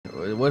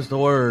What's the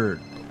word?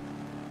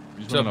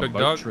 What's up, big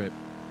dog? Trip.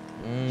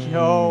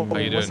 Yo, How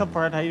you what's doing? up,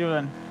 Bart? How you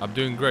doing? I'm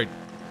doing great.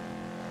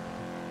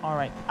 All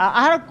right.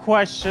 I had a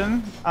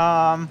question,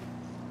 and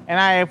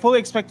I fully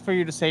expect for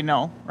you to say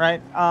no, right?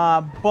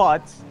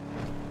 But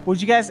would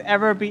you guys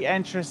ever be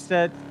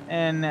interested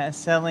in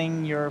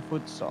selling your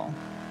food stall?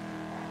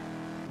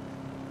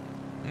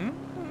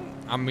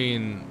 I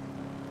mean,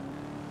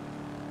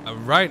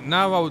 right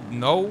now I would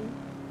know,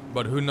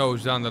 but who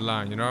knows down the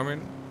line? You know what I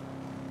mean?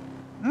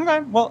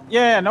 Okay. Well,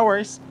 yeah, no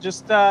worries.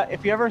 Just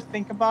if you ever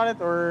think about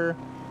it or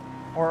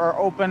are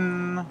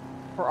open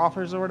for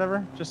offers or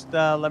whatever, just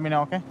let me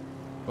know, okay?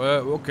 Well,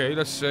 okay.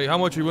 Let's say how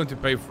much are you willing to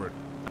pay for it?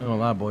 I ain't gonna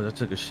lie, boys. I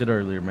took a shit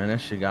earlier, man.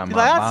 That shit got my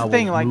Like, that's bowels the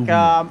thing, like, moving.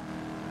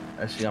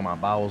 That shit got my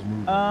bowels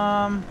moving.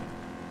 Cause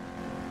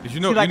you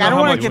know, See, like, you I know don't how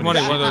wanna much give money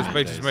that- one of those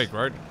pages make,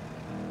 right?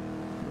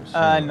 So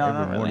no, every not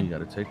morning really. you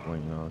gotta take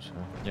one, you know what I'm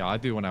saying? Yeah, I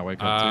do when I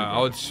wake up too. I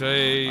bro. would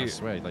say I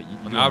swear, like you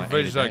on do like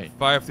average 8 a day. like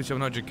 500 to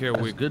 700K a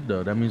That's week. good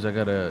though. That means I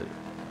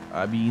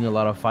be eating a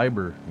lot of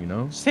fiber, you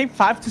know? Save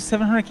 500 to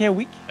 700K a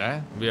week.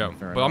 Yeah. Yeah,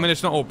 Fair but I enough. mean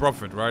it's not all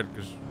profit, right?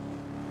 Because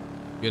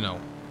you know,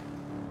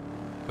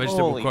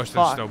 vegetable Holy cost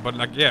fuck. and stuff. But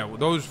like, yeah,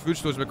 those food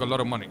stores make a lot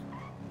of money.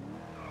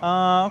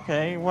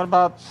 Okay. What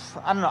about?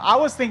 I don't know. I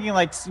was thinking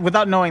like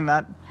without knowing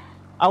that,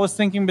 I was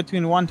thinking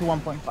between 1 to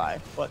 1.5.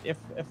 But if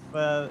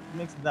it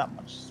makes it that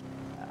much,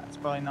 it's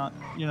probably not.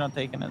 You're not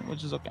taking it,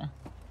 which is okay.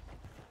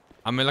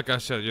 I mean, like I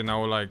said, you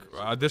know, like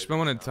at this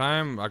moment in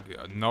time, like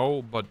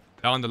no, but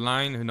down the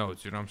line, who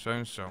knows? You know what I'm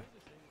saying? So.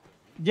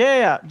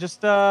 Yeah.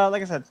 Just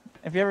like I said,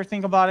 if you ever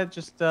think about it,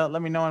 just let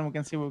me know and we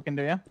can see what we can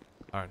do. Yeah.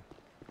 All right.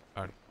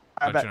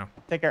 I Let bet. you know.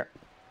 Take care.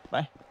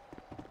 Bye.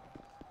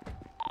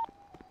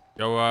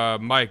 Yo,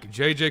 Mike,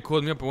 JJ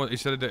called me up and he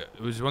said that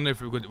he was wondering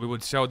if we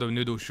would sell the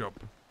noodle shop.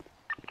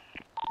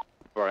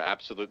 Bro,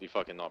 absolutely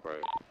fucking not, bro.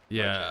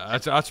 Yeah,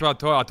 that's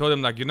what I told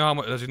him, like, you know how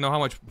much, does he know how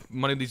much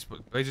money these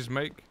places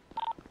make?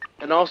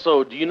 And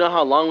also, do you know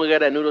how long we got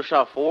that noodle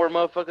shop for,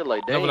 motherfucker?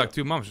 Like, No, damn. for like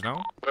 2 months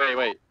now.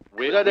 Wait.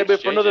 We got that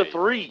bit for another JJ?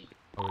 3.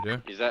 Oh, we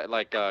do? Is that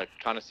like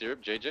Kaneshiro,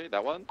 JJ?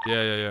 That one?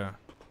 Yeah.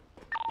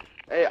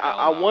 Hey,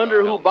 I Hell no, wonder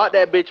hell who no. bought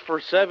that bitch for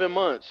 7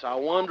 months. I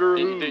wonder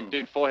who.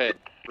 Dude, forehead.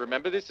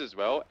 Remember this as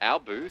well. Our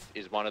booth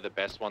is one of the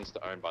best ones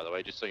to own, by the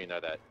way, just so you know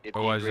that. The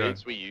why is that?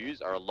 ingredients we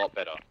use are a lot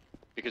better.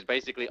 Because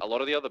basically, a lot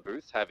of the other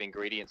booths have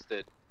ingredients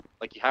that,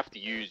 like, you have to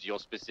use your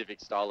specific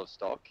style of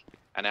stock.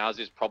 And ours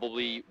is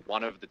probably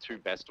one of the 2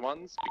 best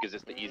ones because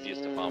it's the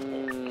easiest to farm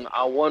for.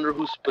 I wonder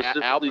who Our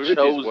specifically booth is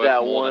chose worth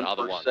that more one than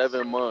other for ones.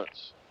 7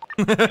 months.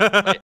 Wait,